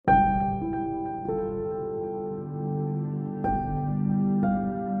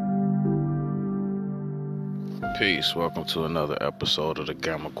Peace. Welcome to another episode of the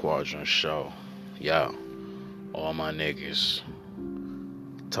Gamma Quadrant Show. Yo, all my niggas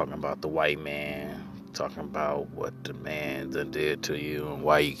talking about the white man, talking about what the man done did to you and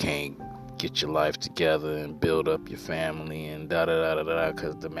why you can't get your life together and build up your family and da-da-da-da-da,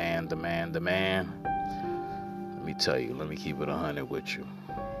 because the man. Let me tell you, let me keep it 100 with you.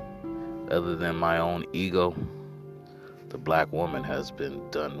 Other than my own ego, the black woman has been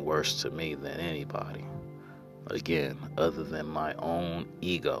done worse to me than anybody. Again, other than my own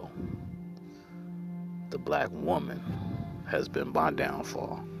ego, the black woman has been my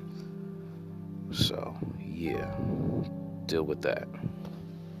downfall. So, yeah, deal with that.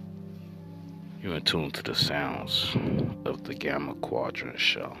 You're in tune to the sounds of the Gamma Quadrant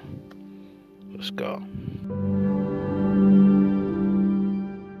Show. Let's go.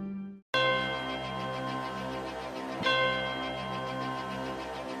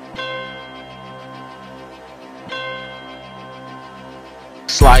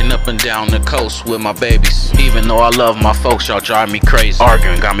 Sliding up and down the coast with my babies. Even though I love my folks, y'all drive me crazy.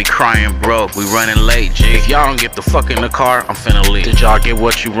 Arguing got me crying broke, we running late, G. If y'all don't get the fuck in the car, I'm finna leave. Did y'all get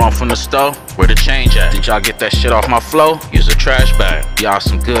what you want from the store? Where the change at? Did y'all get that shit off my flow? Use a trash bag. Y'all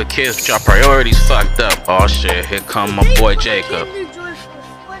some good kids, but y'all priorities fucked up. Oh shit, here come my boy Jacob.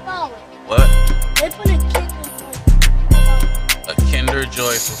 What? They put a Kinder Joy for $4. A Kinder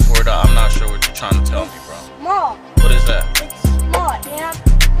Joy for $4. I'm not sure what you're trying to tell me, bro. Small. What is that? It's small. They have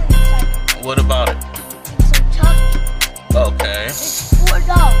like What about it? some chocolate. Okay. It's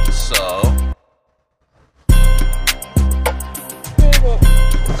 $4. So, It's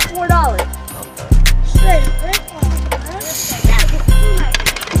 $4. okay. Straight up.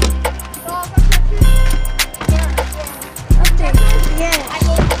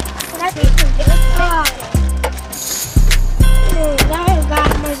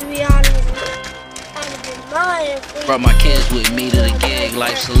 Brought my kids with me to the gig,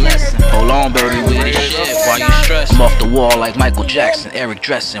 life's a lesson. Hold on, baby, with this shit while you stressing. I'm off the wall like Michael Jackson, Eric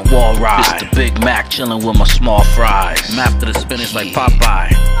dressing, wall ride. It's the Big Mac, chilling with my small fries. I'm after the spinach like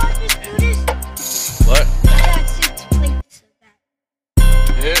Popeye. What?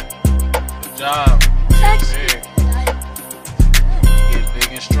 Yeah. Good job. Big. Get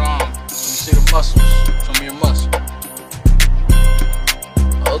big and strong. Let me see the muscles. Show me your muscle.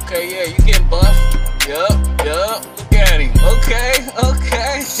 Okay, yeah, you getting buff. Yup. Look at him. Okay.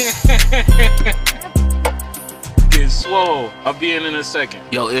 Get swole. I'll be in a second.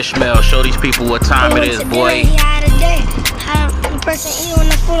 Yo, Ishmael, show these people what time it is, boy. He had a day. Had a person eating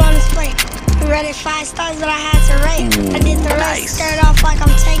the food on his plate. He rated 5 stars that I had to rate. Ooh, I did the rest, nice. started off like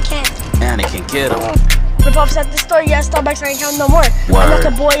I'm taking. Anakin, get him. Rip offs at the store, yeah, Starbucks ain't count no more. Word. I'm like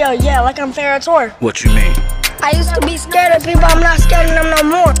a boy, yo, yeah, like I'm Ferrator. What you mean? I used to be scared of people, I'm not scared of them no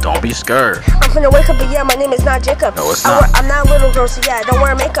more. Don't be scared. I'm finna wake up, but yeah, my name is not Jacob. No, it's not. I'm not a little girl, so yeah, don't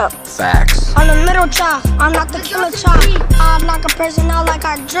wear makeup. Facts. I'm the middle child, I'm not the killer child. I'm knock a person out like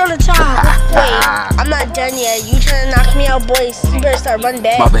I drill a child. Wait, I'm not done yet. You trying to knock me out, boys? You better start running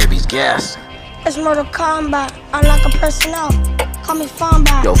back. My baby's gassing. It's Mortal Kombat. I'm knock a person out. Call me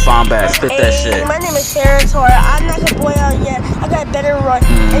Fonbat. Yo, Fonbat, spit that shit. My name is Ferrator. I'm not a boy out yet. I got better run.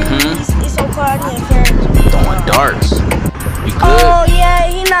 He's so cool. I need Ferrator. Throwing darts. You good? Oh yeah,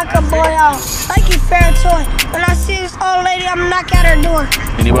 he knock a boy out. Like he Ferrator. When I see this old lady, I'm knock at her door.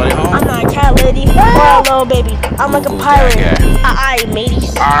 Anybody home? I'm not a cat lady or a little baby. I'm like a pirate. Aye,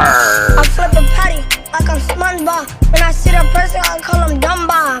 mateys. Arr. I'm flipping patty like I'm SpongeBob. When I see that person, I call him Dumb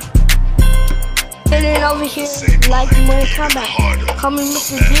Bob. And then over here, like Mortal Kombat. Call me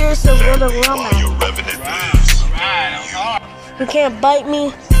Mr. Deer, so we're the Rumbat. You can't bite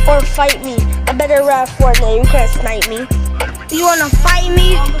me or fight me. I better rap Fortnite, you can't snipe me. You wanna fight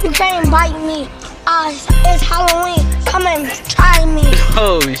me? You can't bite me. It's Halloween, come and try me.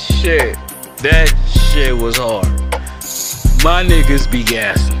 Holy shit. That shit was hard. My niggas be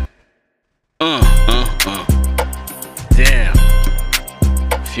gassing. Damn.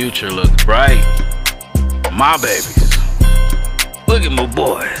 Future looks bright. My babies. Look at my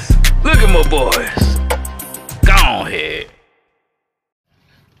boys. Go on ahead.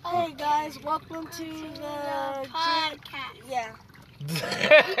 Hey guys, welcome to the podcast. Yeah.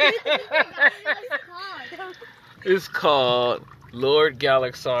 It's called Lord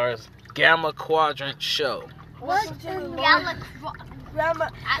Galaxar's Gamma Quadrant Show. Welcome to the Gamma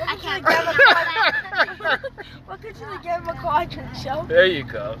Quadrant Show. There you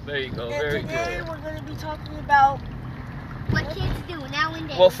go. And Very today good. we're going to be talking about what kids do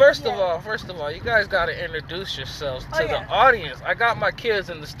nowadays. Well, first of all, you guys got to introduce yourselves to the audience. I got my kids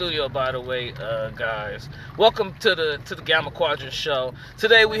in the studio, by the way, guys. Welcome to the Gamma Quadrant show.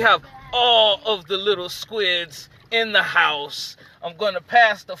 Today we have all of the little squids in the house. I'm going to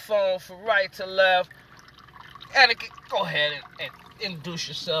pass the phone from right to left. Anakin, go ahead and introduce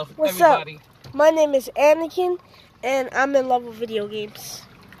yourself. What's everybody. up? My name is Anakin, and I'm in love with video games.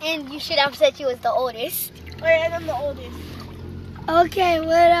 And you should have said you was the oldest. And I'm the oldest. Okay,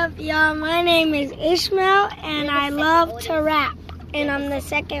 what up, y'all? My name is Ishmael, and I love to rap. And I'm the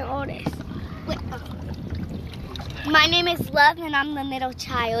second oldest. My name is Love, and I'm the middle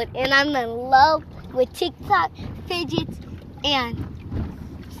child. And I'm in love with TikTok, fidgets, and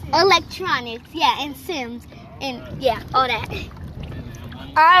electronics. Yeah, and Sims. And yeah, all that.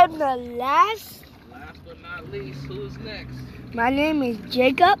 I'm the last. Last but not least, who's next? My name is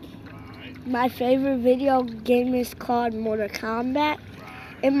Jacob. My favorite video game is called Mortal Kombat.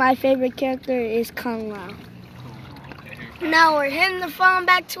 And my favorite character is Kung Lao. Now we're hitting the phone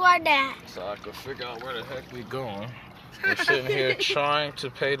back to our dad. So I can figure out where the heck we going. We're sitting here trying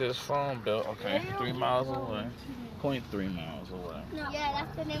to pay this phone bill. Okay, 3 miles away. 0.3 miles away. Yeah,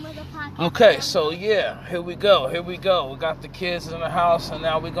 that's the name of the podcast. Okay, so yeah, here we go. We got the kids in the house, and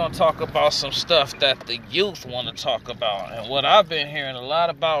now we're going to talk about some stuff that the youth want to talk about. And what I've been hearing a lot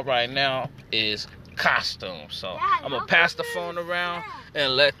about right now is costumes. So I'm going to pass the phone around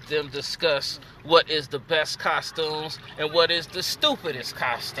and let them discuss what is the best costumes and what is the stupidest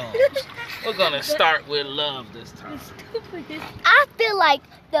costumes. We're going to start with Love this time. I feel like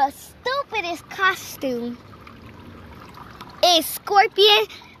the stupidest costume is Scorpion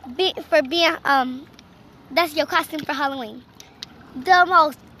for being, that's your costume for Halloween. The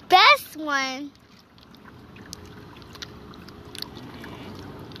most best one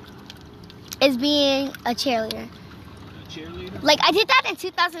is being a cheerleader. A cheerleader? Like, I did that in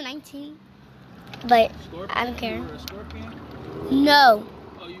 2019, but Scorpion? I don't care. You were a scorpion? No.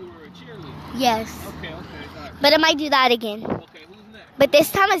 Oh, you were a cheerleader? Yes. Okay, got But I might do that again. Okay, who's next? But this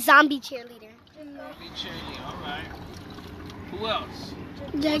time a zombie cheerleader. Zombie cheerleader, alright. Who else?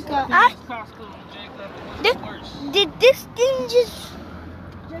 Jacob. Costume, Jacob. What's the worst? Did this thing just...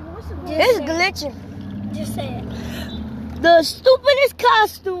 It's glitching. Just say it. The stupidest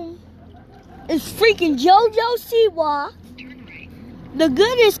costume is freaking JoJo Siwa. The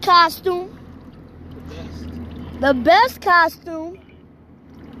goodest costume. The best costume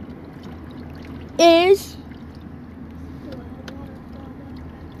is...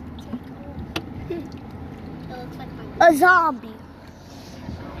 a zombie.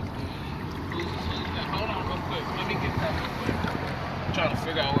 Hold on real quick. Let me get that real quick. I'm trying to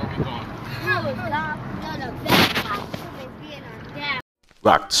figure out where we're going.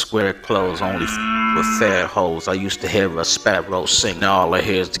 Rock the square clothes, only with fair hoes. I used to hear a sparrow sing. Now all I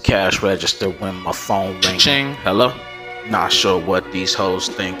hear is the cash register when my phone rings. Ching. Hello? Not sure what these hoes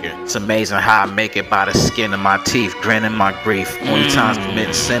thinking. It's amazing how I make it by the skin of my teeth, grinning my grief. 20 times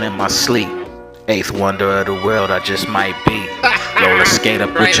committing sin in my sleep. Eighth wonder of the world, I just might be. Roller skate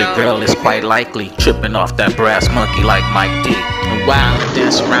up with your girl is quite likely. Tripping off that brass monkey like Mike D. And while I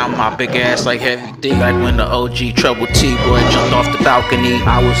dance around my big ass like Heavy D. Like when the OG Trouble T-Boy jumped off the balcony.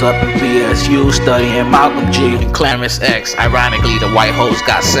 I was up in BSU studying Malcolm G and Clarence X. Ironically, the white hoes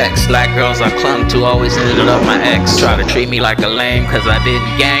got sex. Black girls I clung to always ended up my ex. Try to treat me like a lame cause I didn't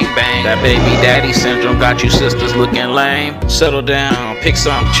gangbang. That baby daddy syndrome got you sisters looking lame. Settle down, pick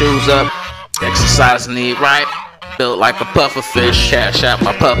some, choose up. Exercise need right. Built like a puffer fish. Cash out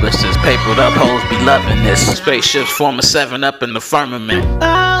my publicist. Papered up hoes be loving this. Spaceships form a 7 up in the firmament.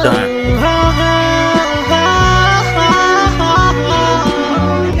 Done.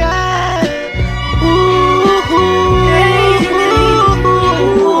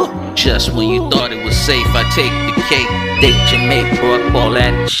 Just when you thought it was safe, I take the cake. Date your mate, bro, all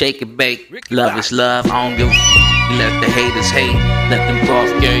that shake and bake. Love is love, I don't give a f. Let the haters hate. Let them golf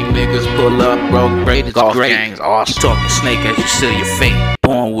gang niggas pull up, broke braided. Golf gangs awesome. You talking snake as you seal your fate.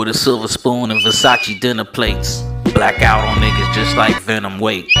 Born with a silver spoon and Versace dinner plates. Black out on niggas just like Venom,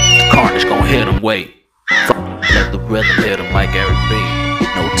 wait. The carnage gon' hit them, wait. Let the rhythm hit them like Eric B.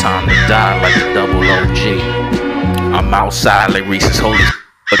 No time to die like the double OG. I'm outside like Reese's Holy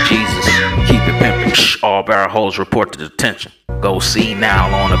but Jesus. Keep it pimpin', all barrel holes report to detention. Go see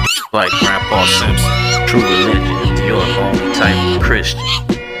now on a like Grandpa Simpson. True religion, you're the only type of Christian.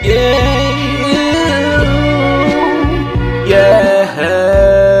 Yeah.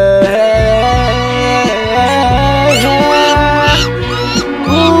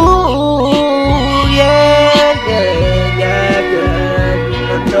 Ooh, yeah.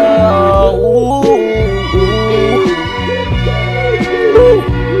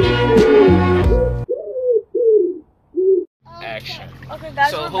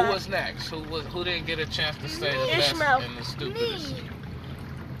 that. was next? Who didn't get a chance to say the Ishmael. best and the stupidest? Me.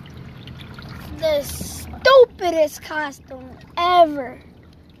 The stupidest costume ever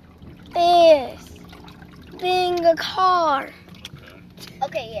is being a car.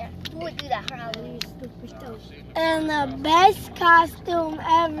 Okay, yeah. Who would do that for Halloween? And the best costume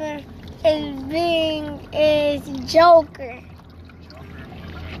ever is Joker.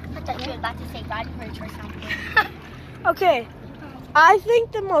 I thought you were about to say Roddy Rich or something. Okay, I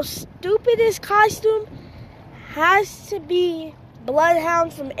think the most stupidest costume has to be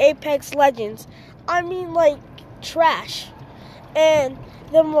Bloodhound from Apex Legends. I mean, like, trash. And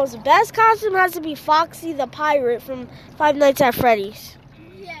the most best costume has to be Foxy the Pirate from Five Nights at Freddy's.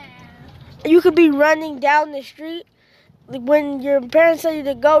 Yeah. You could be running down the street. When your parents tell you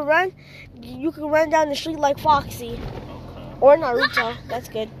to go run, you can run down the street like Foxy. Or Naruto. That's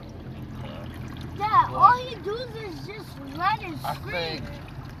good. Yeah, all he does is just run and I scream. think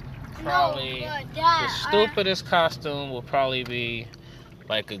probably No, but the Dad, stupidest costume will probably be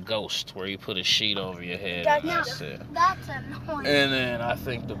like a ghost, where you put a sheet over your head and that's it. That's annoying. And then I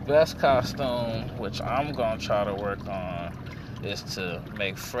think the best costume, which I'm gonna try to work on, is to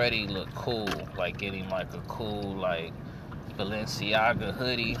make Freddy look cool, like get him like a cool like Balenciaga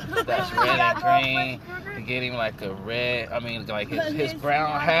hoodie that's red and green. To get him like a red, I mean like his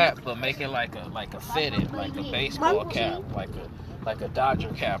brown hat, but make it like a fitted, like a baseball cap, like a Dodger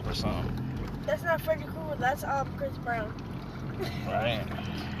cap or something. That's not Freddy Krueger. That's Chris Brown. Right.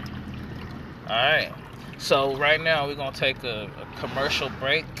 Alright. So right now we're gonna take a commercial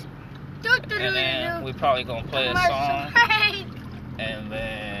break. And then we probably gonna play a song. And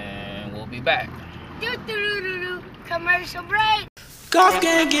then we'll be back. Commercial break. Golf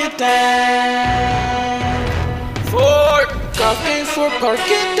gang get down. For golf gang for park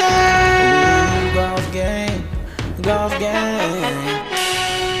get down. Ooh, golf gang, golf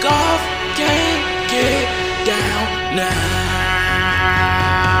gang, golf gang get down now.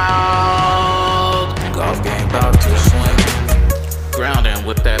 Golf gang about to swing. Grounding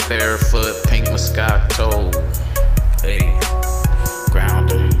with that barefoot pink Moscato. Hey,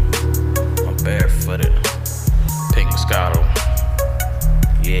 grounding. I'm barefooted. Pink Moscato.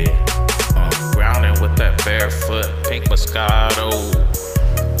 Yeah. Grounding with that barefoot pink Moscato.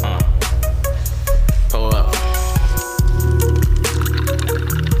 Pull up.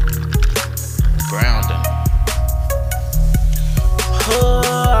 Grounding. Oh,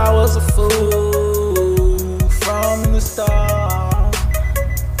 I was a fool from the start.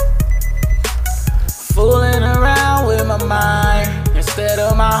 Fooling around with my mind instead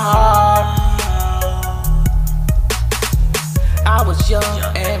of my heart. I was young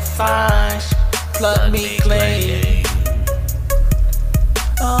and fine, she plucked me clean.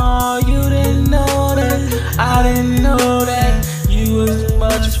 Oh, you didn't know that, I didn't know that you was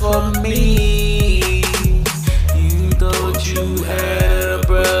much for me. You thought you had a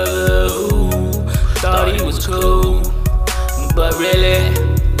brother who thought he was cool, but really,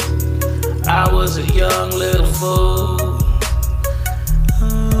 I was a young little fool.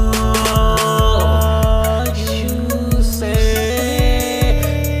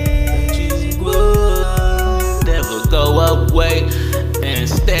 Away and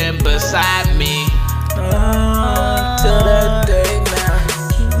stand beside me till that day now.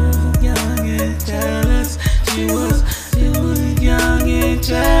 She was young and jealous. She was young and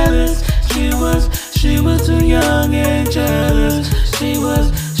jealous. She was too young and jealous. She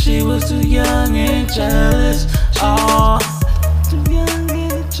was too young and jealous. Oh, too young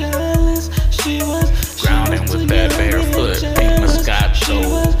and jealous. She was grounding with that barefoot pink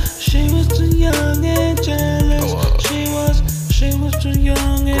Moscato. She was too young and jealous. She was too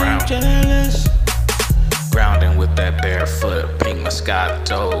young and jealous. Grounding with that barefoot pink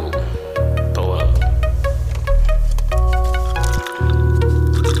Moscato. Throw up.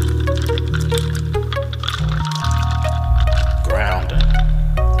 Grounding.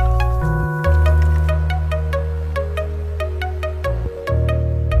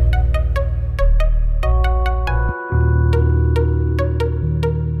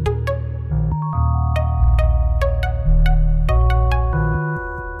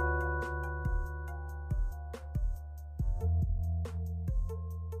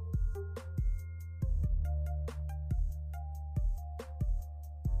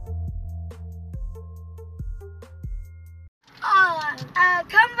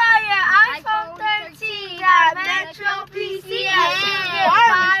 Come by your iPhone 13 at Metro PCS.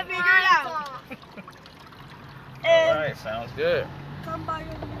 I figured it out. Alright, sounds good. Come by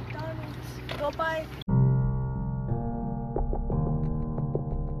your McDonald's. Go by.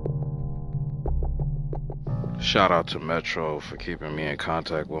 Shout out to Metro for keeping me in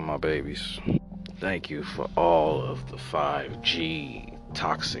contact with my babies. Thank you for all of the 5G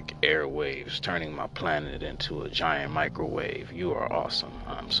toxic airwaves, turning my planet into a giant microwave. You are awesome.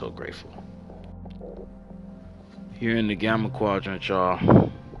 I'm so grateful. Here in the Gamma Quadrant, y'all.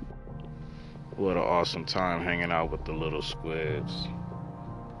 What an awesome time hanging out with the little squids.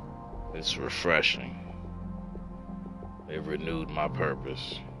 It's refreshing. It renewed my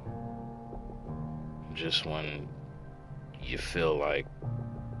purpose. Just when you feel like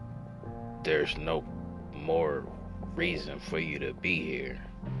there's no more reason for you to be here,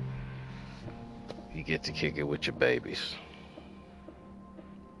 you get to kick it with your babies.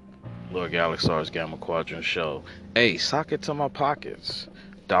 Lord Galaxar's Gamma Quadrant Show. Hey, sock it to my pockets.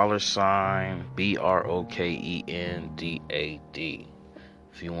 $BROKENDAD.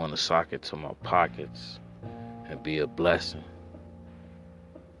 If you want to sock it to my pockets and be a blessing,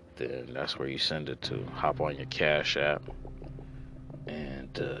 then that's where you send it to. Hop on your Cash App.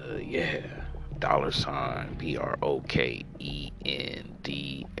 And yeah, $BROKENDAD.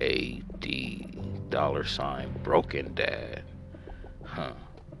 Broken Dad. Huh.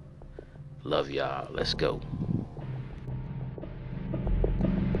 Love y'all. Let's go.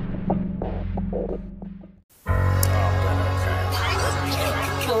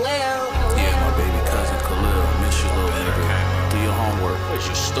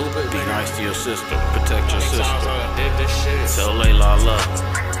 You stupid. Be nice to your sister. Protect your sister. Tell Layla I love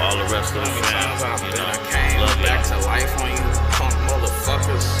her. All the rest of the family. You know, I came love back y'all. to life on you punk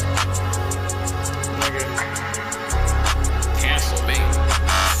motherfuckers. Nigga. Cancel me.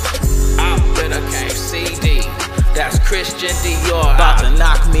 I better can't CD. That's Christian Dior. About to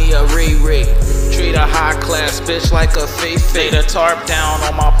knock me a Riri. Treat a high class bitch like a Fifi. Lay the tarp down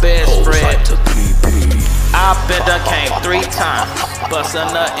on my bedspread. I been done came 3 times. Bust a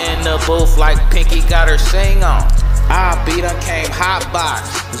nut in the booth like Pinky got her sing on. I be done came hot box.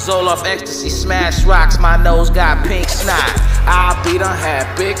 Zoloft ecstasy smash rocks. My nose got pink snot. I be done had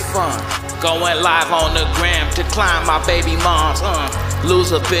big fun. Going live on the gram. Decline my baby moms.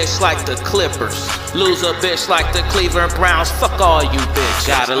 Lose a bitch like the Clippers. Lose a bitch like the Cleveland Browns. Fuck all you bitch.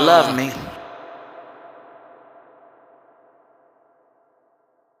 Gotta love me.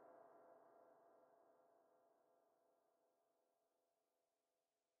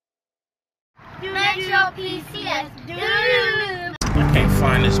 Metro PCS. I can't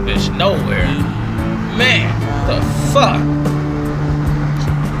find this bitch nowhere. Man, the fuck?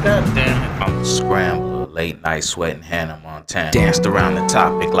 God damn it. I'm a scrambler, late night sweating Hannah Montana. Danced around the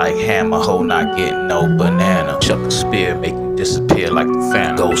topic like hammer, hoe not getting no banana. Chuck a spear, make you disappear like the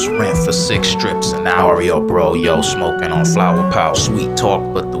Phantom. Ghost rent for 6 strips an hour. Yo, bro, yo, smoking on flower power. Sweet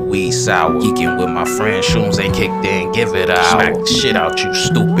talk, but the weed sour. Geeking with my friends, shrooms ain't kicked in, give it out. Smack the shit out you,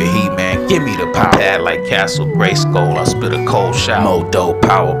 stupid He-Man. Give me the power. Pad like Castle Grayskull, I spit a cold shower. Modo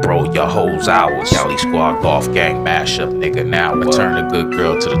power, bro, your hoes hours. Cali Squad golf gang mashup, nigga. Now I turn a good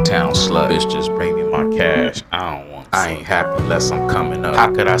girl to the town slut. Bitch, just bring me my cash. I don't want. I ain't happy unless I'm coming up. How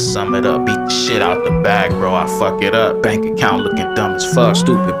could I sum it up? Beat the shit out the bag, bro. I fuck it up. Bank account looking dumb as fuck.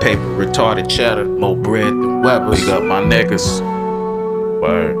 Stupid paper, retarded cheddar. More bread than Weber. Big up my niggas.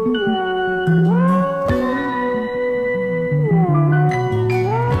 Word.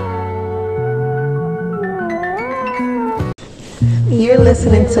 You're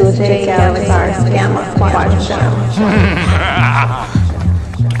listening to J. Galaxar's Gamma Quadrant Show.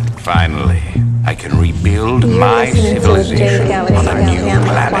 Finally, I can rebuild my civilization on a new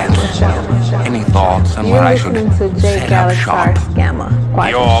planet. Any thoughts on where I should set up shop?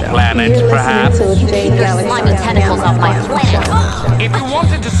 Your planet, perhaps? Keep your slimy tentacles off my planet. If you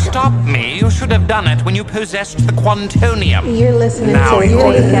wanted to stop me, you should have done it when you possessed the Quantonium. You're listening Now to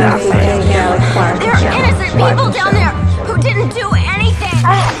you're J. Galaxar's There are innocent people down there who didn't do anything.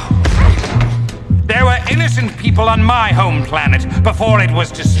 There were innocent people on my home planet before it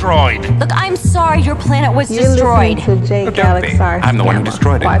was destroyed. Look, I'm sorry your planet was You're destroyed. listening to J. But don't be. Galaxar's I'm the one who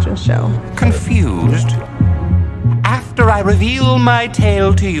destroyed it. Quadrant Show. Confused? After I reveal my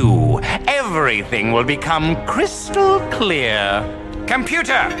tale to you, everything will become crystal clear.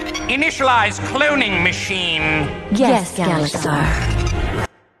 Computer, initialize cloning machine. Yes, Galaxar.